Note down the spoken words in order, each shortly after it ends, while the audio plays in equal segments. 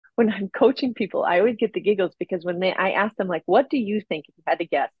when I'm coaching people, I always get the giggles because I ask them, like, what do you think, if you had to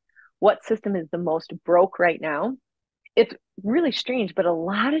guess, what system is the most broke right now? It's really strange, but a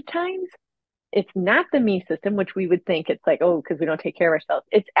lot of times it's not the me system, which we would think it's like, oh, because we don't take care of ourselves.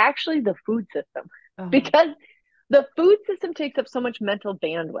 It's actually the food system Uh-huh. because the food system takes up so much mental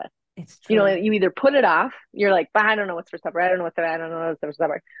bandwidth. It's You know, true. you either put it off, you're like, I don't know what's for supper. I don't know what's for, I don't know what's for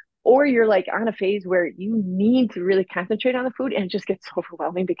supper. Or you're like on a phase where you need to really concentrate on the food and it just gets so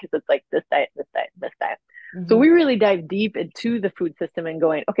overwhelming because it's like this diet, this diet, this diet. So Hmm. we really dive deep into the food system and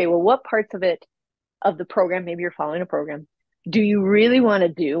going, okay, well, what parts of it, of the program, maybe you're following a program, do you really want to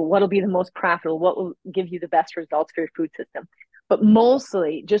do? What'll be the most profitable? What will give you the best results for your food system? But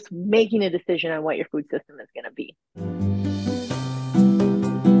mostly just making a decision on what your food system is going to be.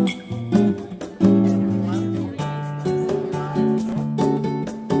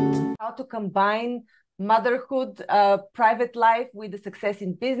 How to combine motherhood, private life with the success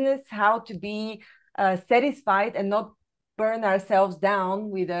in business, how to be satisfied and not burn ourselves down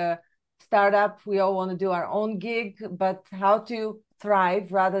with a startup. We all want to do our own gig, but how to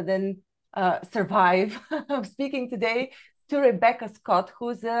thrive rather than survive. I'm speaking today to Rebecca Scott,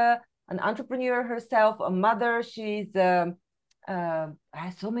 who's an entrepreneur herself, a mother. She's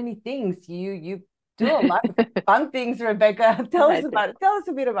has so many things. You do a lot of fun things, Rebecca. Tell us I do. about it. Tell us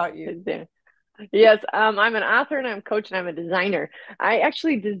a bit about I you. do. Yes, I'm an author and I'm a coach and I'm a designer. I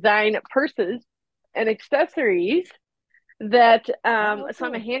actually design purses and accessories that Oh, so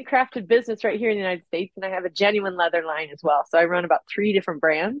I'm a cool. handcrafted business right here in the United States and I have a genuine leather line as well. So I run about 3 different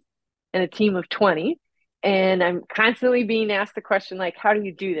brands and a team of 20. And I'm constantly being asked the question like, how do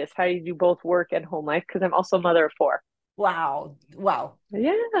you do this? How do you do both work and home life? Because I'm also a mother of 4. Wow. Wow.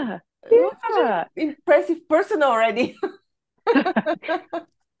 Yeah. You're such an Yeah. impressive person already.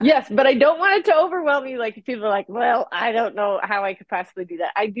 Yes, but I don't want it to overwhelm you. Like if people are like, well, I don't know how I could possibly do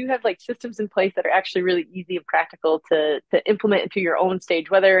that. I do have like systems in place that are actually really easy and practical to implement into your own stage,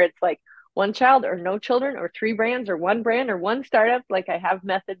 whether it's like one child or no children or 3 brands or one brand or one startup. Like I have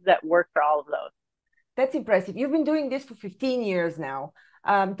methods that work for all of those. That's impressive. You've been doing this for 15 years now.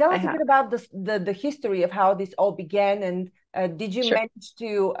 Tell I us a bit have. about the history of how this all began, and did you Sure. manage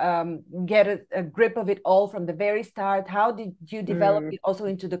to get a grip of it all from the very start? How did you develop Mm. it also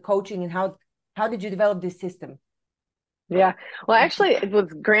into the coaching, and how did you develop this system? Yeah. Well, actually, it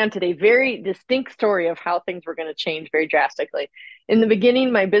was granted a very distinct story of how things were going to change very drastically. In the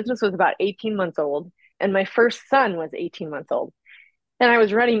beginning, my business was about 18 months old, and my first son was 18 months old. And I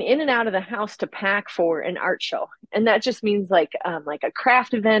was running in and out of the house to pack for an art show. And that just means like a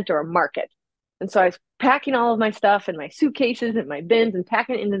craft event or a market. And so I was packing all of my stuff in my suitcases and my bins and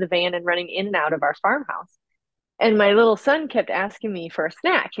packing it into the van and running in and out of our farmhouse. And my little son kept asking me for a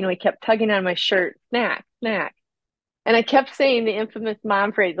snack. You know, he kept tugging on my shirt, snack, snack. And I kept saying the infamous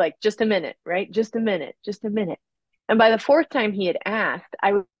mom phrase, like, just a minute, right? Just a minute, just a minute. And by the fourth time he had asked,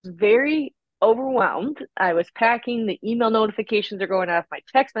 I was very overwhelmed. I was packing, the email notifications are going off, my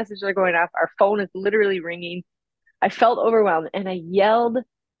text messages are going off, our phone is literally ringing. I felt overwhelmed and I yelled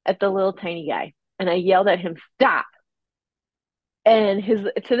at the little tiny guy and I yelled at him, stop. And his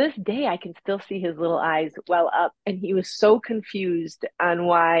to this day, I can still see his little eyes well up. And he was so confused on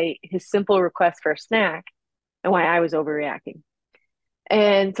why his simple request for a snack and why I was overreacting.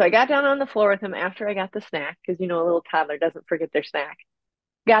 And so I got down on the floor with him after I got the snack, because you know, a little toddler doesn't forget their snack.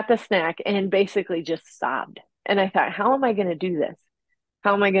 Got the snack and basically just sobbed. And I thought, how am I going to do this?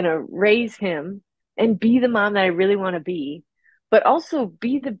 How am I going to raise him and be the mom that I really want to be, but also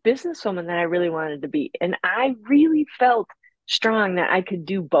be the businesswoman that I really wanted to be? And I really felt strong that I could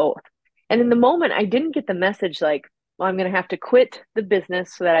do both. And in the moment, I didn't get the message like, well, I'm going to have to quit the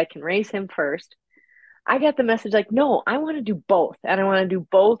business so that I can raise him first. I got the message like, no, I want to do both. And I want to do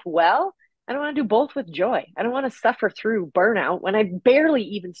both well. I don't want to do both with joy. I don't want to suffer through burnout when I barely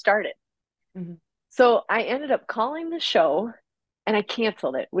even started. Mhm. So I ended up calling the show and I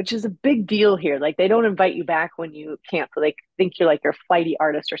canceled it, which is a big deal here. Like they don't invite you back when you cancel. They think you're a flighty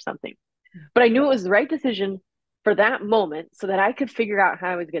artist or something. But I knew it was the right decision for that moment so that I could figure out how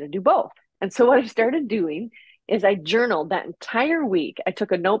I was going to do both. And so what I started doing is I journaled that entire week. I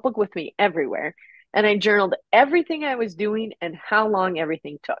took a notebook with me everywhere and I journaled everything I was doing and how long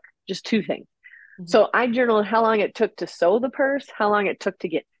everything took. Just 2 things. Mhm. So I journaled how long it took to sew the purse, how long it took to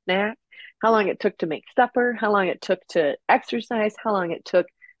get snacks, how long it took to make supper, how long it took to exercise, how long it took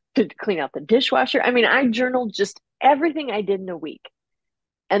to clean out the dishwasher. I mean, I journaled just everything I did in a week.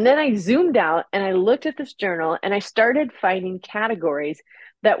 And then I zoomed out and I looked at this journal and I started finding categories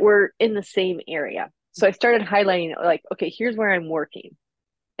that were in the same area. So I started highlighting like, okay, here's where I'm working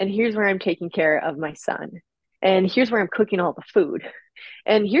and here's where I'm taking care of my son. And here's where I'm cooking all the food.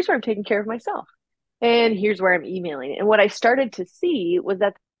 And here's where I'm taking care of myself. And here's where I'm emailing. And what I started to see was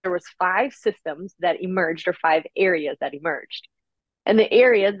that there was 5 systems that emerged, or 5 areas that emerged. And the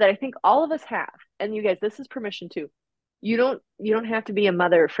areas that I think all of us have, and you guys, this is permission too. You don't have to be a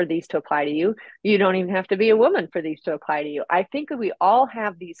mother for these to apply to you. You don't even have to be a woman for these to apply to you. I think that we all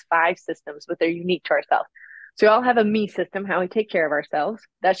have these 5 systems, but they're unique to ourselves. So we all have a me system, how we take care of ourselves.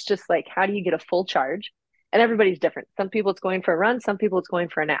 That's just like, how do you get a full charge? And everybody's different. Some people it's going for a run, some people it's going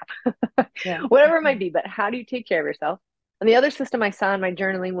for a nap. Yeah. Whatever it might be, but how do you take care of yourself? And the other system I saw in my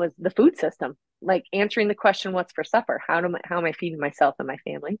journaling was the food system, like answering the question, what's for supper? How am I feeding myself and my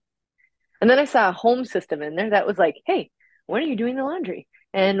family? And then I saw a home system in there that was like, hey, when are you doing the laundry?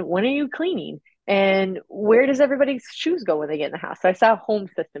 And when are you cleaning? And where does everybody's shoes go when they get in the house? So I saw a home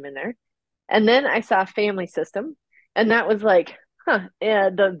system in there. And then I saw a family system. And that was like,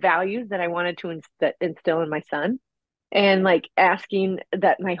 the values that I wanted to instill in my son. And like asking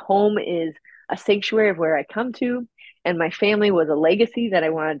that my home is a sanctuary of where I come to. And my family was a legacy that I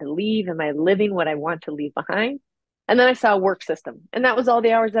wanted to leave. Am I living what I want to leave behind? And then I saw a work system. And that was all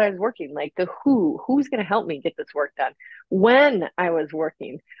the hours that I was working, like the who's going to help me get this work done? When I was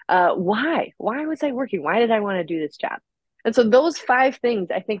working, why was I working? Why did I want to do this job? And so those 5 things,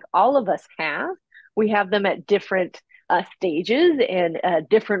 I think all of us have. We have them at different stages and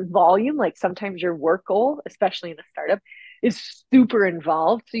different volume. Like sometimes your work goal, especially in a startup, is super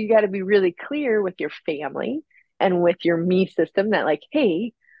involved. So you got to be really clear with your family and with your me system that like,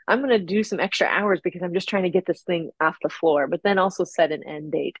 hey, I'm going to do some extra hours because I'm just trying to get this thing off the floor, but then also set an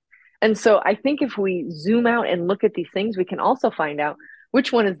end date. And so I think if we zoom out and look at these things, we can also find out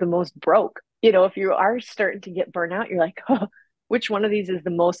which one is the most broke. If you are starting to get burnout, you're like, oh, which one of these is the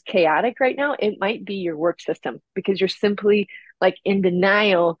most chaotic right now? It might be your work system because you're simply like in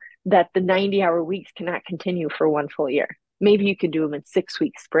denial that the 90-hour weeks cannot continue for one full year. Maybe you could do them in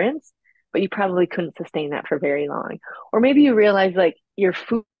 6-week sprints, but you probably couldn't sustain that for very long. Or maybe you realize like your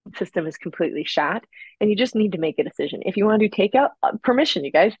food system is completely shot and you just need to make a decision. If you want to do takeout, permission,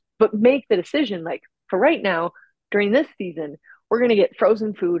 you guys, but make the decision like for right now, during this season, we're going to get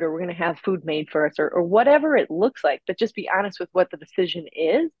frozen food or we're going to have food made for us or whatever it looks like, but just be honest with what the decision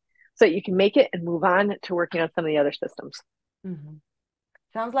is so that you can make it and move on to working on some of the other systems. Mm-hmm.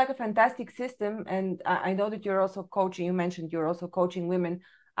 Sounds like a fantastic system. And I know that you're also coaching. You mentioned you're also coaching women.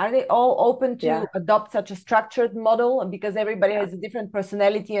 Are they all open to adopt such a structured model? Because everybody has a different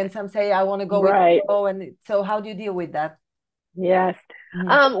personality and some say, I want to go with the flow. And so how do you deal with that? Yes.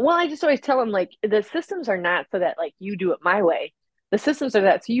 Well, I just always tell them like the systems are not so that like you do it my way. The systems are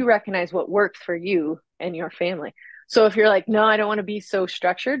that so you recognize what works for you and your family. So if you're like, no, I don't want to be so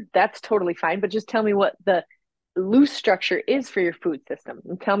structured, that's totally fine. But just tell me what the loose structure is for your food system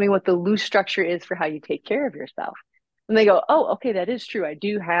and tell me what the loose structure is for how you take care of yourself. And they go, oh, okay, that is true. I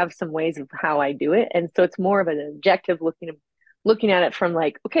do have some ways of how I do it. And so it's more of an objective looking at it from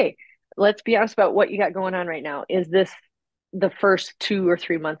like, okay, let's be honest about what you got going on right now. Is this the first 2 or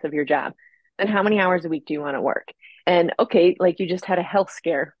 3 months of your job? And how many hours a week do you want to work? And okay, like you just had a health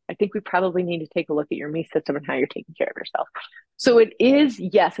scare. I think we probably need to take a look at your me system and how you're taking care of yourself. So it is,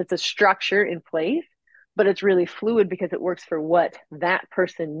 yes, it's a structure in place, but it's really fluid because it works for what that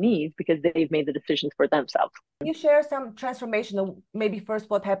person needs because they've made the decisions for themselves. Can you share some transformation of maybe first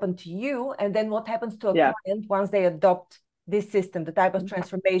what happened to you and then what happens to a client once they adopt this system, the type of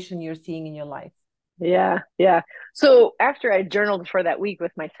transformation you're seeing in your life? Yeah. So after I journaled for that week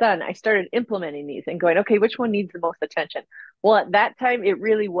with my son, I started implementing these and going, okay, which one needs the most attention? Well, at that time, it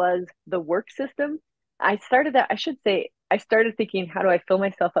really was the work system. I started thinking, how do I fill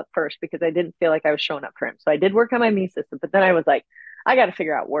myself up first? Because I didn't feel like I was showing up for him. So I did work on my me system, but then I was like, I got to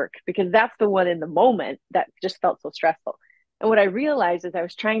figure out work because that's the one in the moment that just felt so stressful. And what I realized is I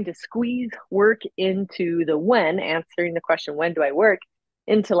was trying to squeeze work into the when, answering the question, when do I work?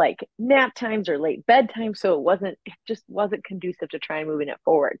 Into like nap times or late bedtime. So it just wasn't conducive to try and moving it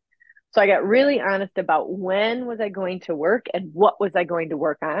forward. So I got really honest about when was I going to work and what was I going to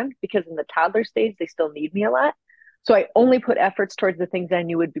work on, because in the toddler stage, they still need me a lot. So I only put efforts towards the things I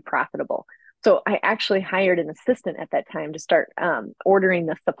knew would be profitable. So I actually hired an assistant at that time to start ordering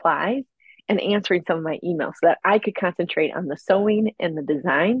the supplies and answering some of my emails so that I could concentrate on the sewing and the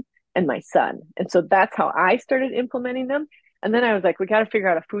design and my son. And so that's how I started implementing them. And then I was like, we got to figure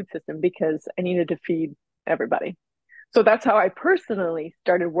out a food system because I needed to feed everybody. So that's how I personally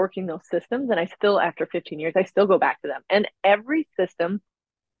started working those systems. And I still, after 15 years, I still go back to them. And every system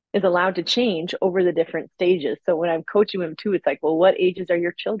is allowed to change over the different stages. So when I'm coaching them too, it's like, well, what ages are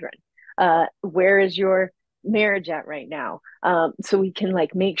your children? Where is your marriage at right now. So we can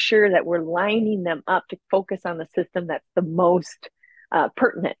like make sure that we're lining them up to focus on the system that's the most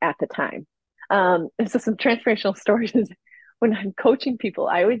pertinent at the time. And so some transformational stories is when I'm coaching people,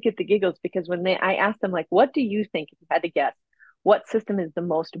 I always get the giggles because I ask them like, what do you think, if you had to guess, what system is the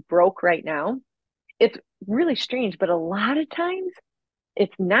most broke right now? It's really strange, but a lot of times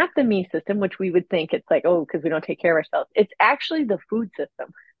it's not the me system, which we would think it's like, oh, because we don't take care of ourselves. It's actually the food system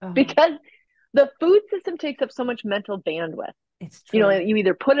Uh-huh. because the food system takes up so much mental bandwidth. It's You know, true. you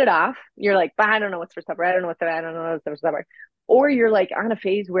either put it off, you're like, I don't know what's for supper. I don't know what's for, I don't know what's for supper. Or you're like on a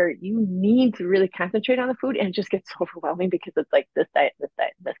phase where you need to really concentrate on the food and it just gets so overwhelming because it's like this diet, this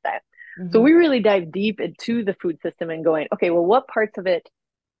diet, this diet. So Mm-hmm. we really dive deep into the food system and going, okay, well, what parts of it,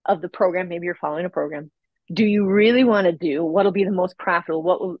 of the program, maybe you're following a program, do you really want to do? What'll be the most profitable?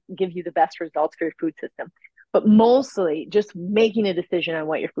 What will give you the best results for your food system? But mostly just making a decision on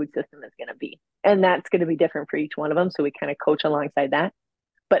what your food system is going to be. And that's going to be different for each one of them. So we kind of coach alongside that.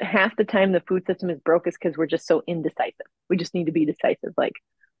 But half the time the food system is broke is because we're just so indecisive. We just need to be decisive. Like,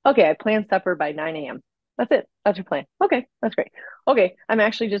 okay, I plan supper by 9 a.m. That's it. That's your plan. Okay, that's great. Okay, I'm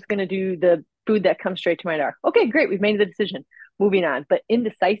actually just going to do the food that comes straight to my door. Okay, great. We've made the decision. Moving on. But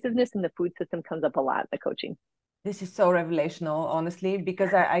indecisiveness in the food system comes up a lot in the coaching. This is so revelational, honestly,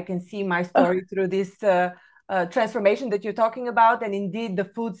 because I can see my Oh, story through this transformation that you're talking about. And indeed, the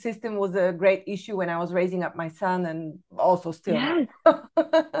food system was a great issue when I was raising up my son, and also still yes. now.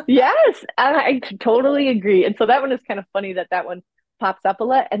 Yes. I totally agree. And so that one is kind of funny that that one pops up a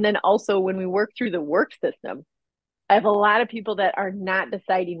lot. And then also when we work through the work system, I have a lot of people that are not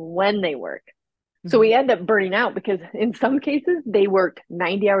deciding when they work. So Mhm. we end up burning out because in some cases they worked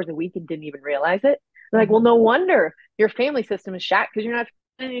 90 hours a week and didn't even realize it. They're like, well, Mhm. no wonder your family system is shot because you're not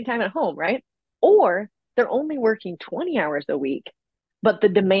spending any time at home, right? Or they're only working 20 hours a week, but the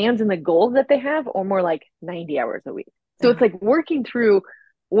demands and the goals that they have are more like 90 hours a week. So it's Yeah. like working through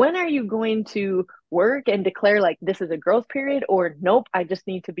when are you going to work and declare like this is a growth period, or nope, I just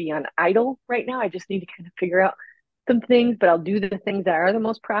need to be on idle right now. I just need to kind of figure out some things, but I'll do the things that are the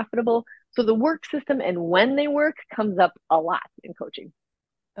most profitable. So the work system and when they work comes up a lot in coaching.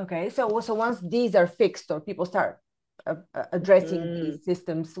 Okay. So once these are fixed or people start addressing Mm, these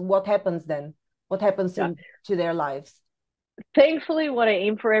systems, what happens then? What happens yeah. to their lives? Thankfully, what I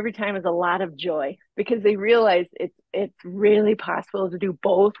aim for every time is a lot of joy because they realize it's really possible to do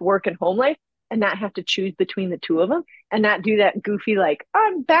both work and home life and not have to choose between the two of them and not do that goofy like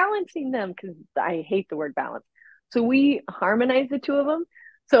I'm balancing them because I hate the word balance. So we harmonize the two of them.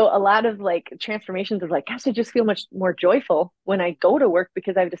 So a lot of like transformations of like, gosh, I just feel much more joyful when I go to work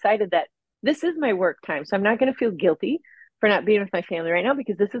because I've decided that this is my work time. So I'm not going to feel guilty for not being with my family right now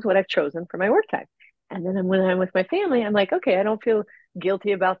because this is what I've chosen for my work time. And then when I'm with my family, I'm like, okay, I don't feel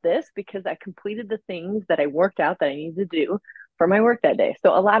guilty about this because I completed the things that I worked out that I needed to do for my work that day.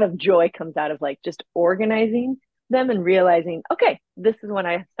 So a lot of joy comes out of like just organizing them and realizing, okay, this is what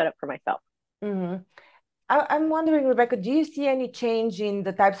I set up for myself. Mhm. I'm wondering, Rebecca, do you see any change in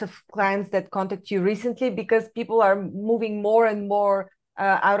the types of clients that contact you recently? Because people are moving more and more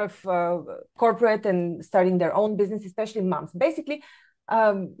out of corporate and starting their own business, especially moms. Basically,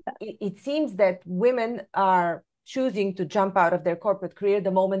 it seems that women are choosing to jump out of their corporate career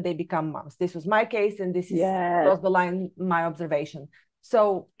the moment they become moms. This was my case, and this is Yes. across the line my observation.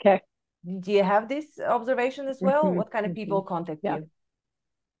 So, Okay. do you have this observation as well? Mm-hmm. What kind of Mm-hmm. people contact Yeah. you?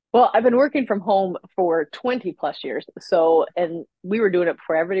 Well, I've been working from home for 20 plus years. So, and we were doing it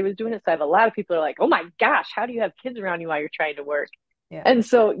before everybody was doing it. So I have a lot of people are like, oh my gosh, how do you have kids around you while you're trying to work? Yeah. And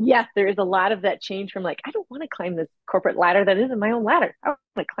so, yes, there is a lot of that change from like, I don't want to climb this corporate ladder that isn't my own ladder. I want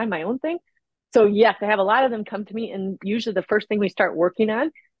to climb my own thing. So, yes, I have a lot of them come to me. And usually the first thing we start working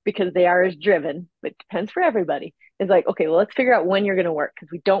on, because they are as driven, but it depends for everybody, is like, okay, well, let's figure out when you're going to work because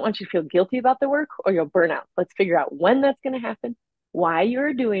we don't want you to feel guilty about the work or you'll burn out. Let's figure out when that's going to happen, why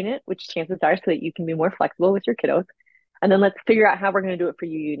you're doing it, which chances are so that you can be more flexible with your kiddos. And then let's figure out how we're going to do it for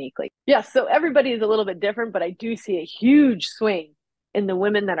you uniquely. Yes, so everybody is a little bit different, but I do see a huge swing in the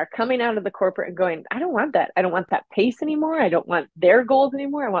women that are coming out of the corporate and going, I don't want that. I don't want that pace anymore. I don't want their goals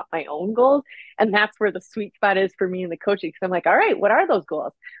anymore. I want my own goals. And that's where the sweet spot is for me in the coaching. Because I'm like, all right, what are those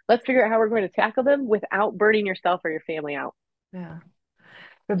goals? Let's figure out how we're going to tackle them without burning yourself or your family out. Yeah.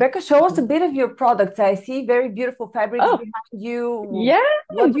 Rebecca, show us a bit of your products. I see very beautiful fabrics Oh, behind you. yes.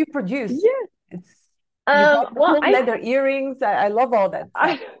 What do you produce? Yes. It's you got Well, whole leather earrings. I love all that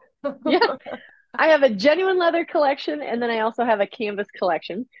stuff. I, yeah, I have a genuine leather collection, and then I also have a canvas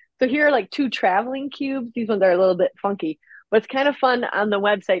collection. So here are like two traveling cubes. These ones are a little bit funky, but it's kind of fun on the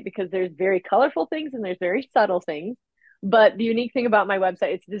website because there's very colorful things and there's very subtle things. But the unique thing about my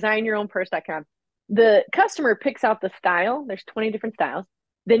website, it's designyourownpurse.com. the customer picks out the style. There's 20 different styles.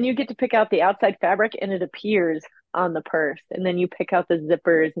 Then you get to pick out the outside fabric and it appears on the purse. And then you pick out the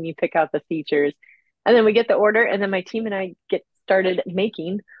zippers and you pick out the features. And then we get the order. And then my team and I get started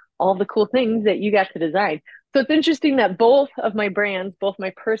making all the cool things that you got to design. So it's interesting that both of my brands, both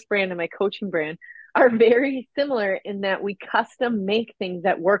my purse brand and my coaching brand, are very similar in that we custom make things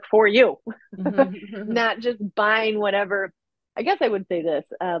that work for you, not just buying whatever. I guess I would say this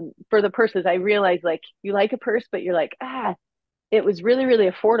for the purses. I realized like you like a purse, but you're like, it was really, really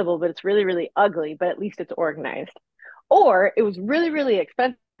affordable, but it's really, really ugly, but at least it's organized. Or it was really, really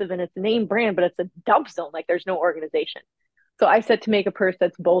expensive and it's name brand, but it's a dump zone. Like there's no organization. So I said to make a purse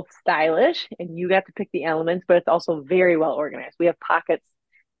that's both stylish and you got to pick the elements, but it's also very well organized. We have pockets,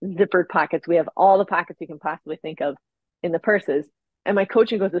 zippered pockets. We have all the pockets you can possibly think of in the purses. And my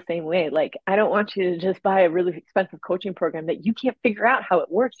coaching goes the same way. Like, I don't want you to just buy a really expensive coaching program that you can't figure out how it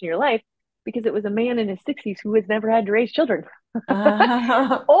works in your life because it was a man in his 60s who has never had to raise children.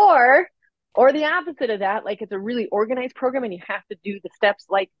 Or the opposite of that, like it's a really organized program and you have to do the steps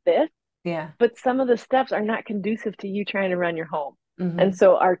like this. Yeah. But some of the steps are not conducive to you trying to run your home. And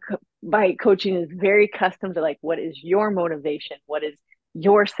so my coaching is very custom to like, what is your motivation? What is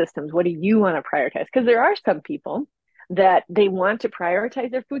your systems? What do you want to prioritize? Because there are some people that they want to prioritize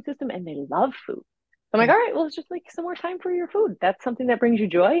their food system and they love food. So I'm like, all right, well, let's just make some more time for your food. That's something that brings you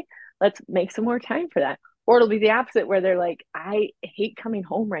joy. Let's make some more time for that. Or it'll be the opposite where they're like, I hate coming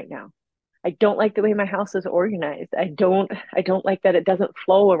home right now. I don't like the way my house is organized. I don't like that it doesn't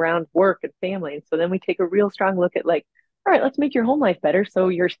flow around work and family. And so then we take a real strong look at like, all right, let's make your home life better. So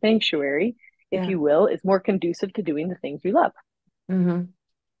your sanctuary, if you will, is more conducive to doing the things you love.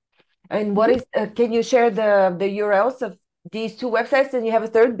 And what is, can you share the URLs of these two websites? And you have a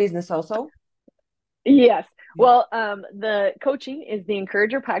third business also? Yes. Well, the coaching is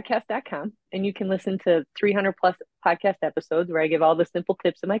theencouragerpodcast.com, and you can listen to 300 plus podcast episodes where I give all the simple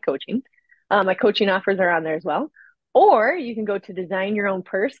tips of my coaching. My coaching offers are on there as well. Or you can go to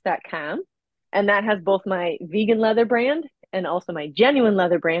designyourownpurse.com, and that has both my vegan leather brand and also my genuine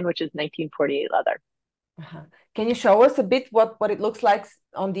leather brand, which is 1948 leather. Can you show us a bit what it looks like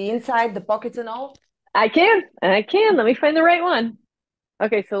on the inside, the pockets and all? I can. Let me find the right one.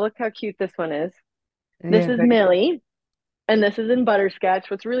 Okay, so look how cute this one is. This is Millie, and this is in butterscotch.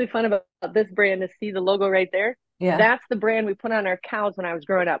 What's really fun about this brand is see the logo right there. Yeah. That's the brand we put on our cows when I was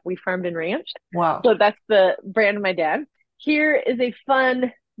growing up. We farmed and ranched. Wow. So that's the brand of my dad. Here is a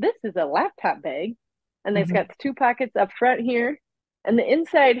fun, this is a laptop bag, and it's got two pockets up front here, and the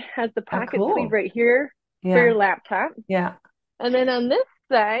inside has the pocket sleeve right here for your laptop. Yeah. And then on this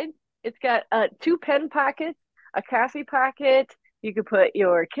side, it's got two pen pockets, a coffee pocket. You could put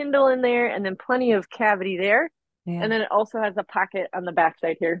your Kindle in there and then plenty of cavity there. Yeah. And then it also has a pocket on the back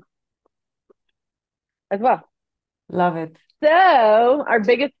side here as well. Love it. So our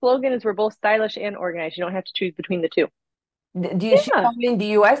biggest slogan is we're both stylish and organized. You don't have to choose between the two. Do you ship only in the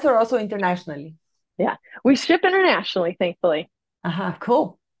US or also internationally? Yeah, we ship internationally, thankfully.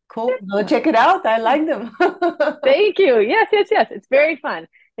 Cool. Go check it out. I like them. Thank you. Yes. It's very fun.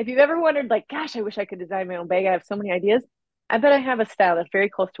 If you've ever wondered, like, gosh, I wish I could design my own bag. I have so many ideas. I bet I have a style that's very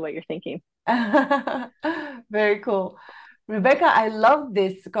close to what you're thinking. Very cool. Rebecca, I love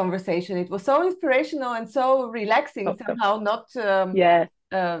this conversation. It was so inspirational and so relaxing somehow, not, I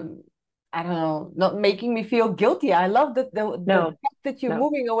don't know, not making me feel guilty. I love the fact that you're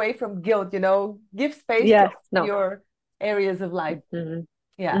moving away from guilt, give space to your areas of life.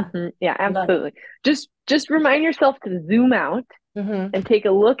 Yeah. Yeah, absolutely. Just remind yourself to zoom out and take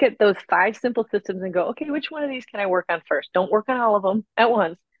a look at those 5 simple systems and go, okay, which one of these can I work on first? Don't work on all of them at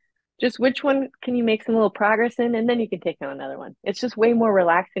once. Just which one can you make some little progress in, and then you can take on another one. It's just way more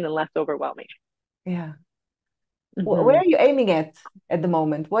relaxing and less overwhelming. Yeah. Where are you aiming at the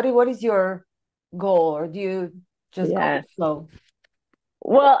moment? What is your goal, or do you just go slow?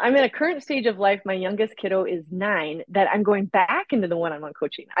 Well, I'm in a current stage of life. My youngest kiddo is 9, that I'm going back into the one-on-one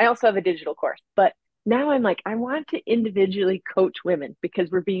coaching. I also have a digital course, but now I'm like, I want to individually coach women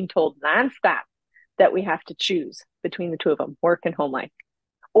because we're being told nonstop that we have to choose between the two of them, work and home life,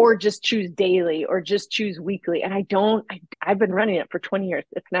 or just choose daily or just choose weekly. And I've been running it for 20 years.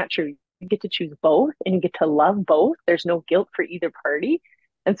 It's not true. You get to choose both and you get to love both. There's no guilt for either party.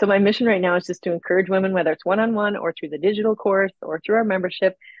 And so my mission right now is just to encourage women, whether it's one-on-one or through the digital course or through our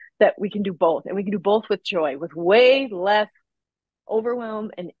membership, that we can do both. And we can do both with joy, with way less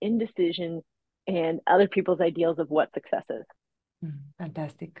overwhelm and indecision and other people's ideals of what success is.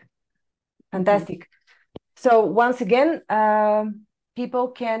 Fantastic. So once again, people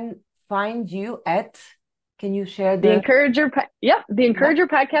can find you at, can you share the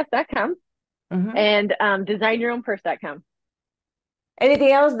Encouragerpodcast.com. and designyourownpurse.com.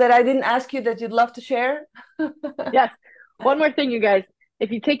 Anything else that I didn't ask you that you'd love to share? Yes. One more thing, you guys. If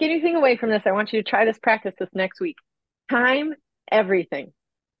you take anything away from this, I want you to try this practice this next week. Time everything.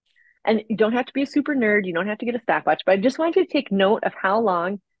 And you don't have to be a super nerd. You don't have to get a stopwatch, but I just want you to take note of how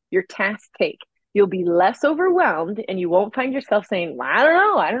long your tasks take. You'll be less overwhelmed and you won't find yourself saying, well,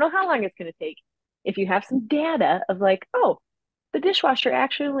 I don't know how long it's going to take. If you have some data of like, oh, the dishwasher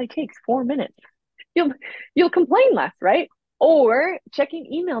actually only takes 4 minutes, you'll complain less, right? Or checking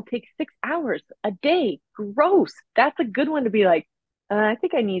email takes 6 hours a day. Gross. That's a good one to be like, I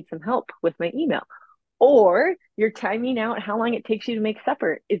think I need some help with my email. Or you're timing out how long it takes you to make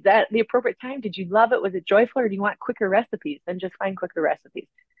supper. Is that the appropriate time? Did you love it? Was it joyful? Or do you want quicker recipes? Then just find quicker recipes.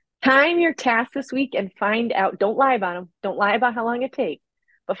 Time your tasks this week and find out. Don't lie about them. Don't lie about how long it takes,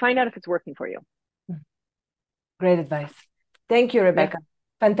 but find out if it's working for you. Great advice. Thank you, Rebecca. Yeah.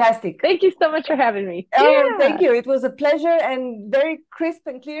 Fantastic. Thank you so much for having me. Oh, thank you. It was a pleasure and very crisp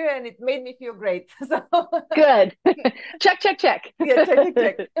and clear, and it made me feel great. So good. Check. Yeah,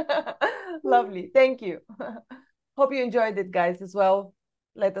 check. Lovely. Thank you. Hope you enjoyed it, guys, as well.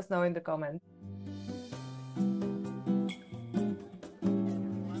 Let us know in the comments.